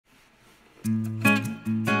I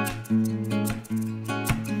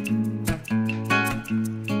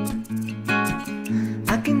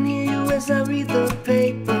can hear you as I read the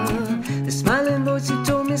paper, the smiling voice who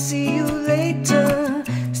told me see you later.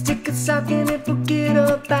 Stick a sock in it, forget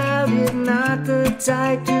about it, not the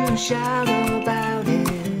type to shout about it.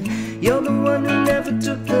 You're the one who never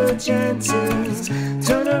took the chances.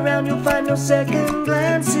 Turn around, you'll find no second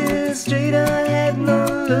glances. Straight ahead, no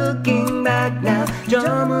looking back now.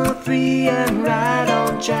 Drama free and right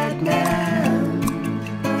on track now.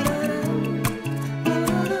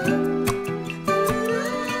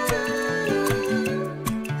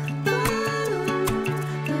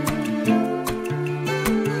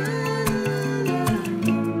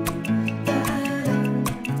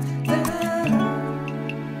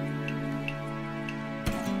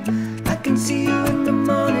 I can see you in the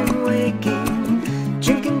morning waking,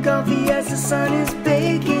 drinking coffee as the sun is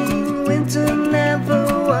baking. Winter never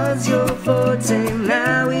was your forte,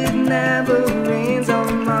 now it never rains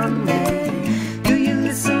on Monday. Do you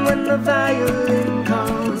listen when the violin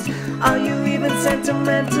calls? Are you even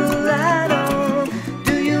sentimental at all?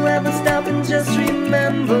 Do you ever stop and just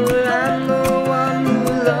remember